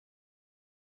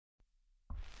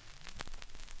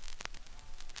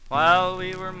while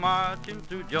we were marching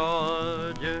through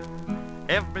Georgia.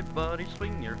 Everybody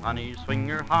swing your honey, swing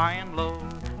your high and low.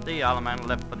 The Allemande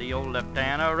left for the old left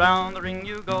hand, around the ring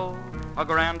you go. A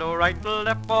grand old right to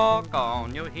left walk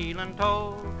on your heel and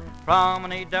toe.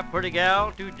 Promenade that pretty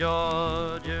gal to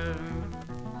Georgia.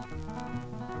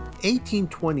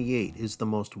 1828 is the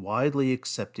most widely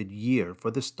accepted year for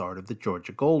the start of the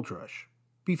Georgia Gold Rush.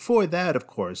 Before that, of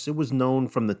course, it was known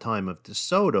from the time of De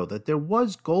Soto that there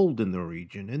was gold in the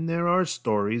region, and there are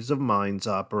stories of mines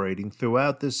operating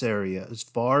throughout this area as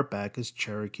far back as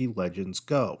Cherokee legends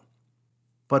go.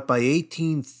 But by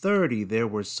 1830, there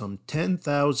were some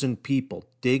 10,000 people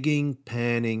digging,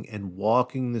 panning, and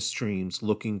walking the streams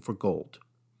looking for gold.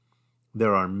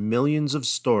 There are millions of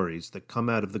stories that come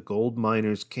out of the gold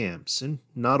miners' camps, and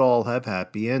not all have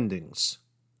happy endings.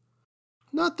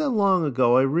 Not that long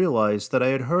ago, I realized that I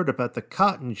had heard about the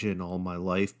cotton gin all my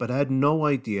life, but had no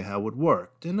idea how it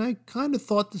worked, and I kind of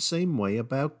thought the same way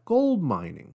about gold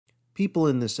mining. People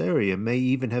in this area may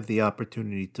even have the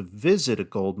opportunity to visit a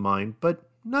gold mine, but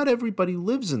not everybody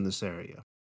lives in this area.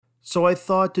 So I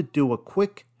thought to do a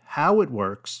quick How It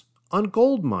Works on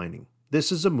gold mining.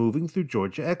 This is a Moving Through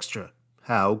Georgia Extra,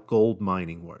 How Gold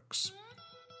Mining Works.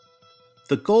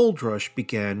 The gold rush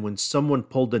began when someone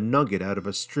pulled a nugget out of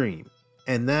a stream,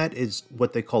 and that is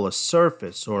what they call a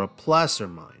surface or a placer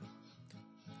mine.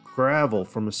 Gravel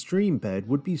from a stream bed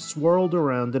would be swirled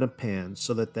around in a pan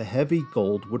so that the heavy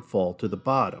gold would fall to the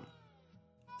bottom.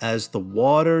 As the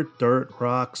water, dirt,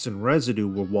 rocks, and residue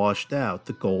were washed out,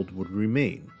 the gold would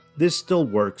remain. This still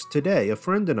works today. A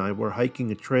friend and I were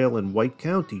hiking a trail in White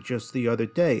County just the other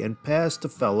day and passed a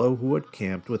fellow who had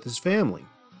camped with his family.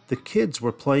 The kids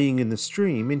were playing in the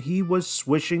stream and he was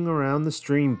swishing around the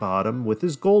stream bottom with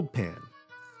his gold pan.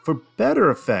 For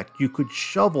better effect, you could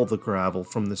shovel the gravel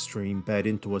from the stream bed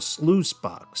into a sluice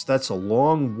box. That's a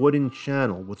long wooden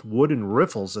channel with wooden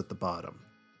riffles at the bottom.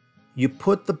 You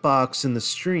put the box in the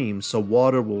stream so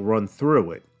water will run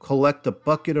through it, collect a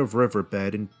bucket of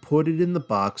riverbed and put it in the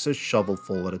box a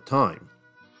shovelful at a time.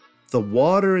 The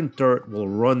water and dirt will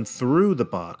run through the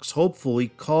box, hopefully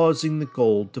causing the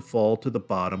gold to fall to the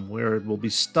bottom where it will be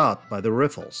stopped by the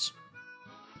riffles.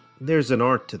 There's an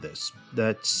art to this.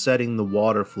 That's setting the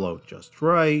water flow just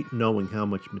right, knowing how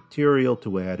much material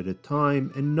to add at a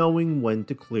time, and knowing when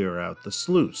to clear out the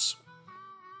sluice.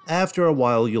 After a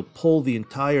while, you'll pull the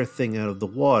entire thing out of the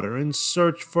water and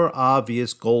search for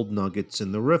obvious gold nuggets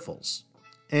in the riffles.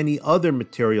 Any other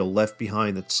material left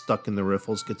behind that's stuck in the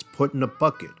riffles gets put in a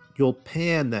bucket. You'll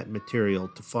pan that material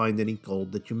to find any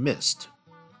gold that you missed.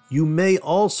 You may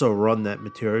also run that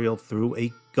material through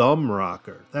a gum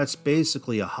rocker. That's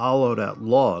basically a hollowed out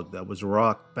log that was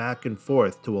rocked back and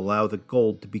forth to allow the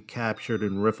gold to be captured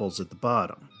in riffles at the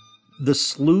bottom. The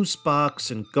sluice box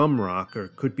and gum rocker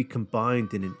could be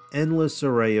combined in an endless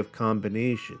array of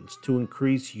combinations to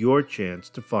increase your chance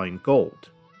to find gold.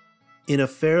 In a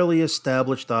fairly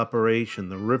established operation,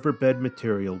 the riverbed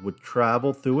material would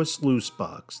travel through a sluice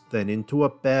box, then into a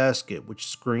basket which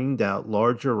screened out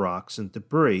larger rocks and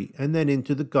debris, and then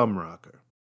into the gum rocker.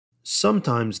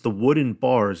 Sometimes the wooden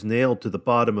bars nailed to the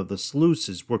bottom of the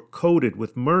sluices were coated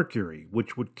with mercury,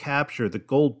 which would capture the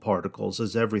gold particles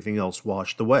as everything else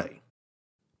washed away.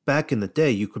 Back in the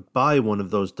day, you could buy one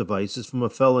of those devices from a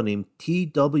fellow named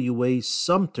T.W.A.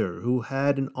 Sumter, who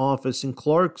had an office in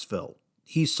Clarksville.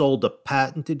 He sold a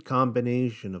patented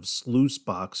combination of sluice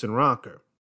box and rocker.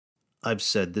 I've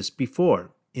said this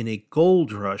before. In a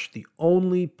gold rush, the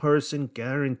only person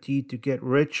guaranteed to get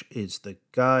rich is the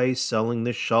guy selling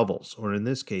the shovels, or in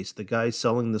this case, the guy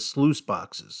selling the sluice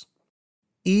boxes.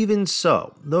 Even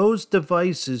so, those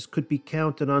devices could be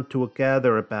counted on to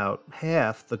gather about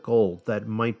half the gold that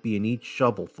might be in each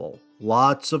shovelful.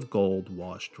 Lots of gold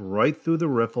washed right through the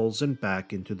riffles and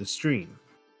back into the stream.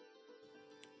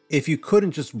 If you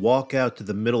couldn't just walk out to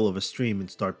the middle of a stream and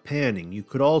start panning, you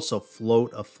could also float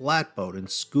a flatboat and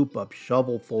scoop up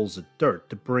shovelfuls of dirt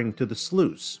to bring to the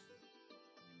sluice.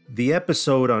 The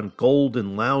episode on gold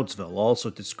in Loudsville also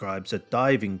describes a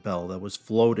diving bell that was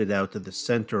floated out to the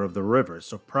center of the river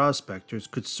so prospectors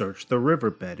could search the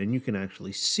riverbed, and you can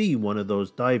actually see one of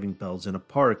those diving bells in a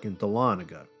park in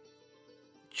Dahlonega.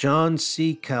 John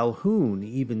C. Calhoun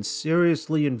even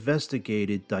seriously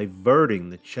investigated diverting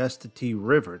the Chestatee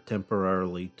River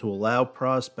temporarily to allow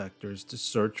prospectors to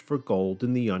search for gold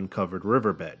in the uncovered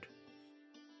riverbed.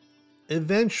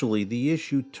 Eventually, the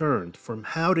issue turned from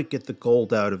how to get the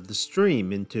gold out of the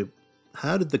stream into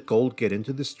how did the gold get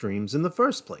into the streams in the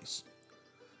first place?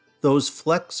 Those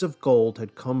flecks of gold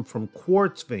had come from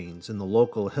quartz veins in the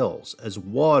local hills. As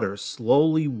water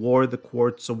slowly wore the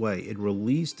quartz away, it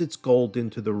released its gold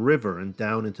into the river and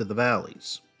down into the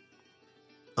valleys.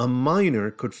 A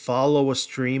miner could follow a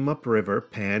stream upriver,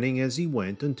 panning as he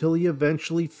went until he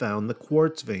eventually found the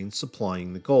quartz veins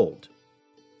supplying the gold.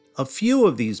 A few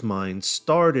of these mines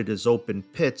started as open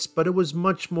pits, but it was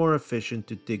much more efficient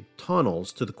to dig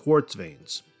tunnels to the quartz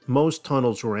veins. Most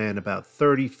tunnels ran about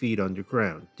 30 feet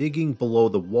underground. Digging below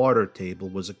the water table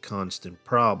was a constant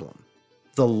problem.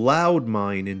 The Loud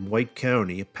mine in White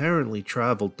County apparently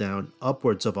traveled down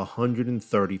upwards of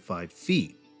 135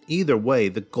 feet. Either way,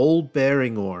 the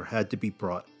gold-bearing ore had to be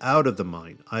brought out of the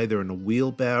mine, either in a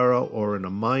wheelbarrow or in a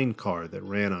mine car that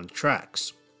ran on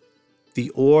tracks.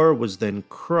 The ore was then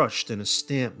crushed in a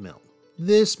stamp mill.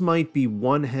 This might be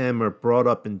one hammer brought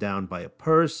up and down by a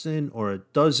person, or a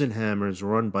dozen hammers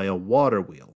run by a water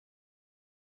wheel.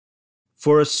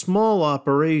 For a small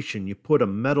operation, you put a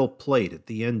metal plate at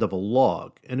the end of a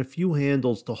log and a few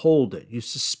handles to hold it. You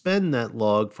suspend that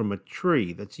log from a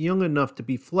tree that's young enough to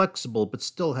be flexible but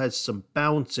still has some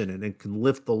bounce in it and can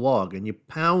lift the log, and you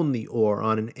pound the ore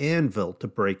on an anvil to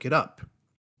break it up.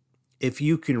 If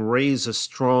you can raise a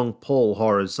strong pole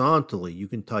horizontally, you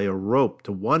can tie a rope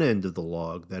to one end of the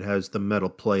log that has the metal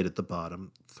plate at the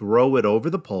bottom, throw it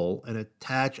over the pole, and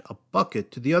attach a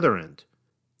bucket to the other end.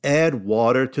 Add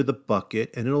water to the bucket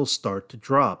and it'll start to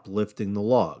drop, lifting the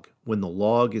log. When the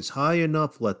log is high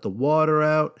enough, let the water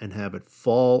out and have it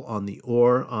fall on the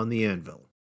ore on the anvil.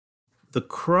 The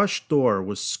crushed ore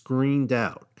was screened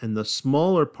out, and the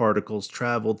smaller particles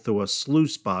traveled through a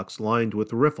sluice box lined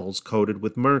with riffles coated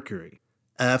with mercury.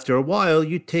 After a while,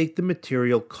 you take the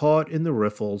material caught in the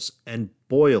riffles and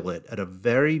boil it at a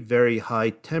very, very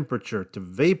high temperature to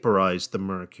vaporize the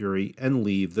mercury and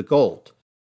leave the gold.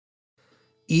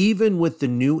 Even with the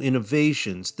new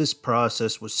innovations, this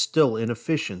process was still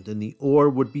inefficient, and the ore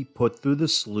would be put through the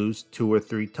sluice 2 or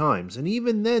 3 times, and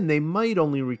even then they might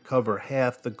only recover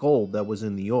half the gold that was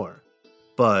in the ore.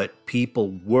 But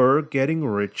people were getting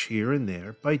rich here and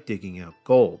there by digging out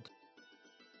gold.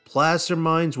 Placer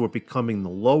mines were becoming the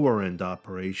lower-end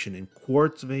operation, and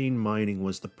quartz vein mining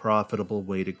was the profitable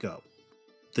way to go.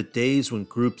 The days when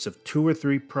groups of 2 or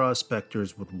 3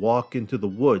 prospectors would walk into the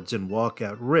woods and walk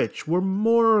out rich were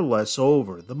more or less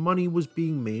over. The money was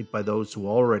being made by those who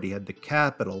already had the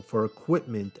capital for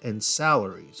equipment and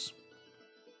salaries.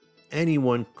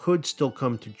 Anyone could still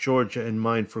come to Georgia and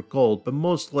mine for gold, but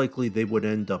most likely they would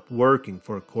end up working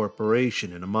for a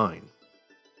corporation in a mine.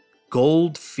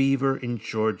 Gold fever in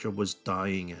Georgia was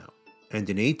dying out, and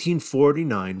in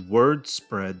 1849 word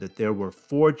spread that there were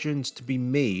fortunes to be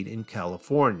made in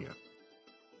California.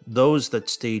 Those that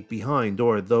stayed behind,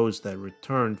 or those that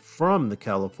returned from the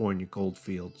California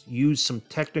goldfields, used some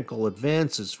technical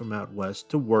advances from out west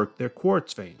to work their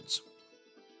quartz veins.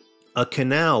 A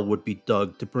canal would be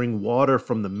dug to bring water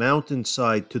from the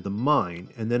mountainside to the mine,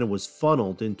 and then it was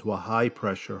funneled into a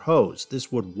high-pressure hose. This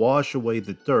would wash away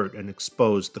the dirt and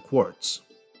expose the quartz.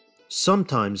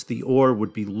 Sometimes the ore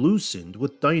would be loosened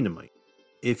with dynamite.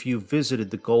 If you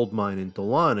visited the gold mine in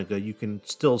Dahlonega, you can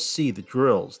still see the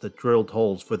drills that drilled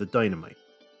holes for the dynamite.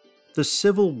 The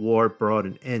Civil War brought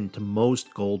an end to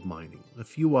most gold mining. A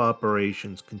few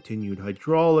operations continued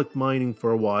hydraulic mining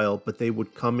for a while, but they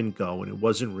would come and go, and it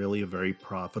wasn't really a very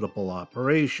profitable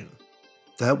operation.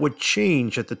 That would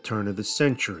change at the turn of the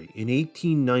century. In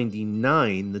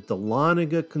 1899, the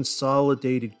Dahlonega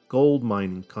Consolidated Gold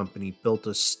Mining Company built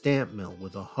a stamp mill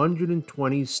with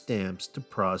 120 stamps to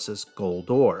process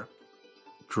gold ore.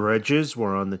 Dredges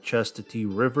were on the Chestatee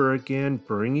River again,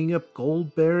 bringing up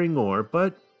gold-bearing ore,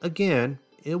 but again,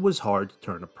 it was hard to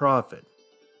turn a profit.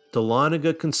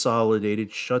 Dahlonega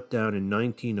Consolidated shut down in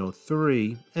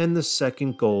 1903, and the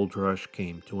second gold rush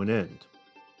came to an end.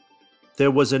 There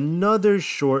was another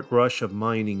short rush of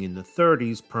mining in the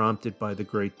 30s prompted by the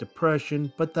Great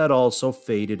Depression, but that also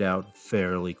faded out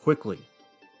fairly quickly.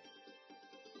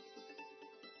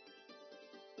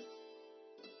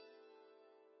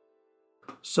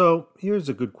 So, here's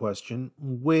a good question.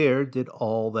 Where did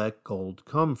all that gold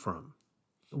come from?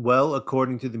 Well,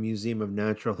 according to the Museum of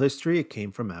Natural History, it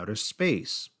came from outer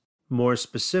space. More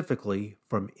specifically,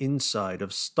 from inside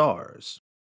of stars.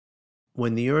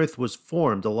 When the Earth was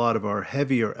formed, a lot of our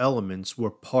heavier elements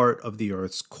were part of the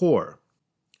Earth's core.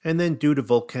 And then due to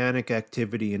volcanic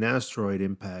activity and asteroid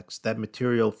impacts, that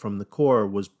material from the core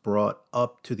was brought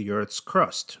up to the Earth's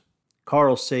crust.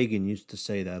 Carl Sagan used to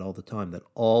say that all the time, that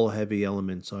all heavy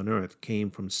elements on Earth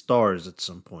came from stars at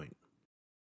some point.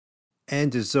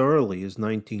 And as early as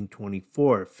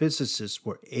 1924, physicists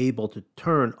were able to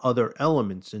turn other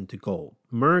elements into gold.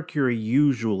 Mercury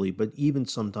usually, but even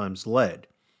sometimes lead.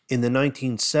 In the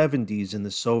 1970s in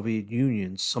the Soviet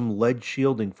Union, some lead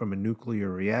shielding from a nuclear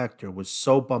reactor was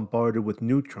so bombarded with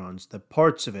neutrons that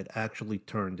parts of it actually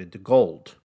turned into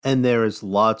gold. And there is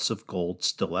lots of gold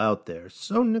still out there,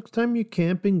 so next time you're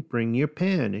camping, bring your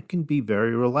pan. It can be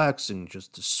very relaxing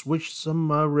just to swish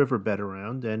some riverbed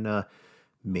around, and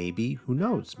maybe, who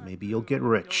knows, maybe you'll get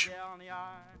rich.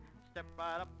 Step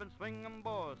right up and swing 'em,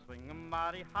 boys, swing 'em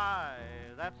mighty high.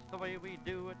 That's the way we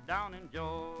do it down in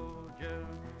Georgia.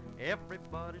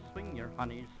 Everybody swing your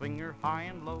honey, swing her high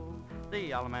and low.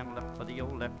 The Allemande left for the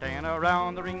old left hand,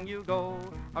 around the ring you go.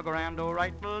 A grand old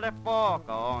right, left walk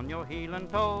on your heel and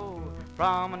toe.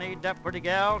 From an Dapper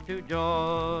gal to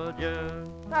Georgia,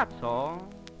 that's all.